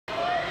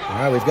All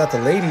right, we've got the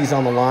ladies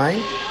on the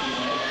line.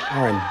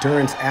 Our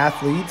endurance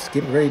athletes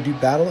getting ready to do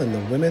battle in the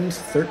women's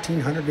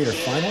 1,300-meter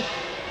final.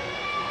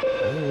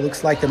 Oh,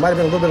 looks like there might have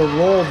been a little bit of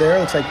roll there.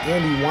 Looks like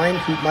Andy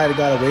Weinkoop might have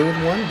got away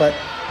with one, but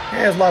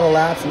there's a lot of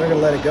laps, and they're going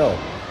to let it go.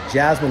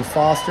 Jasmine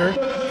Foster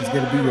is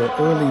going to be your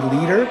early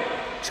leader.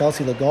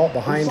 Chelsea Legault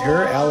behind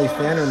her. Allie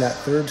Fanner in that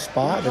third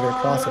spot. They're going to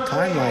cross the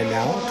timeline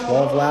now,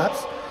 12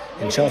 laps.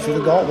 And Chelsea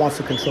Legault wants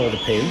to control the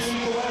pace.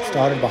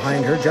 Started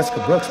behind her.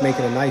 Jessica Brooks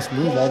making a nice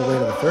move all the way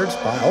to the third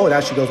spot. Oh, now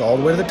she goes all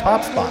the way to the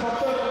top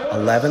spot.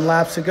 11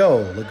 laps to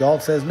go.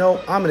 Legault says, no,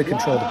 I'm going to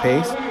control the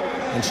pace.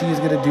 And she is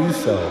going to do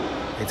so.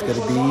 It's going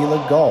to be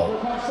Legault.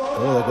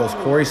 Oh, there goes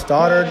Corey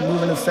Stoddard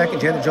moving to second.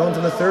 Janet Jones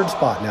in the third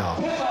spot now.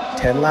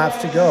 10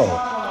 laps to go.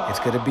 It's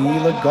going to be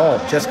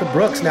Legault. Jessica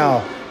Brooks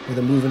now with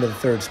a move into the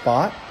third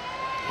spot.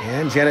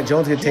 And Janet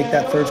Jones is going to take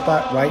that third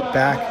spot right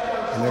back.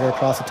 And they're going to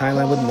cross the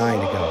timeline with 9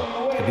 to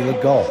go. It's going to be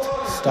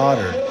Legault,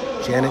 Stoddard,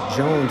 Janet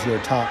Jones, your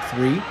top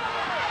three.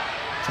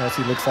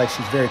 Chelsea looks like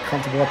she's very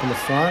comfortable up in the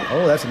front.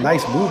 Oh, that's a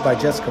nice move by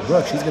Jessica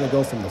Brooks. She's going to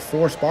go from the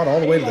fourth spot all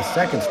the way to the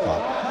second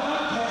spot.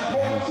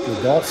 And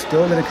Legault's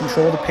still going to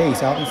control the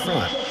pace out in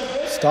front.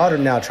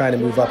 Stoddard now trying to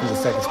move up into the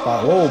second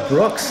spot. Oh,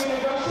 Brooks.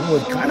 Ooh,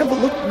 kind of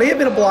may have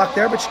been a block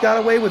there, but she got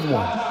away with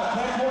one.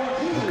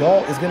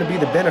 Legault is going to be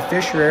the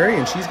beneficiary,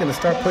 and she's going to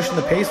start pushing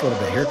the pace a little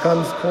bit. Here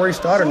comes Corey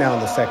Stoddard now in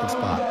the second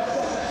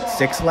spot.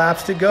 6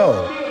 laps to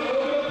go.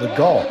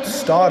 Legault,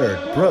 Stoddard,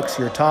 Brooks,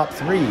 your top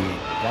three.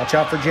 Watch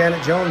out for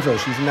Janet Jones, though.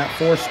 She's in that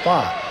fourth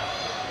spot.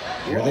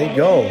 Here they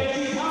go.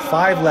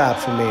 5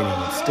 laps remaining.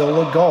 It's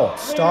still Legault,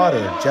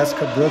 Stoddard,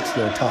 Jessica Brooks,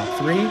 your top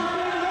three.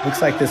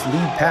 Looks like this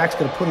lead pack's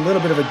going to put a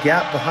little bit of a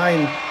gap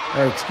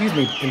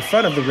in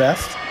front of the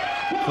rest.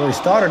 Corey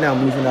Stoddard now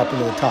moving up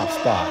into the top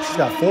spot. She's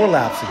got 4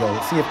 laps to go.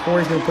 Let's see if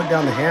Corey's going to put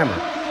down the hammer.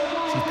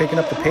 She's picking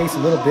up the pace a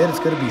little bit. It's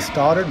going to be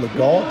Stoddard,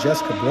 Legault,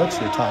 Jessica Brooks,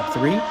 your top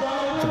three.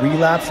 3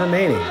 laps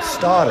remaining.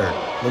 Stoddard,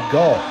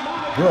 Legault,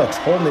 Brooks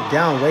holding it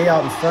down way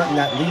out in front in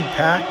that lead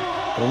pack.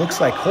 But it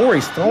looks like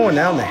Corey's throwing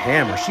down the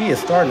hammer. She is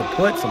starting to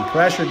put some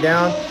pressure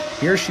down.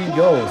 Here she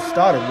goes.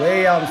 Stoddard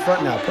way out in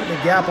front now, putting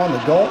a gap on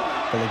Legault.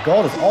 But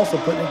Legault is also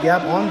putting a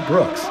gap on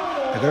Brooks.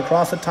 They're going to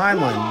cross the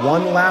timeline.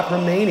 1 lap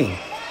remaining.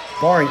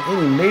 Barring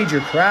any major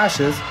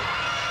crashes,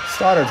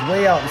 Stoddard's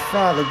way out in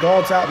front.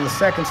 Legault's out in the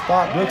second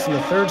spot. Brooks in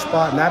the third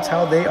spot. And that's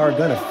how they are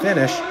going to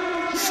finish.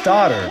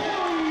 Stoddard,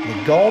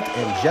 Legault,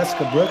 and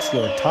Jessica Brooks,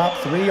 your top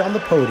three on the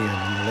podium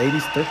in the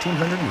ladies'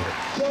 1,300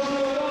 meter.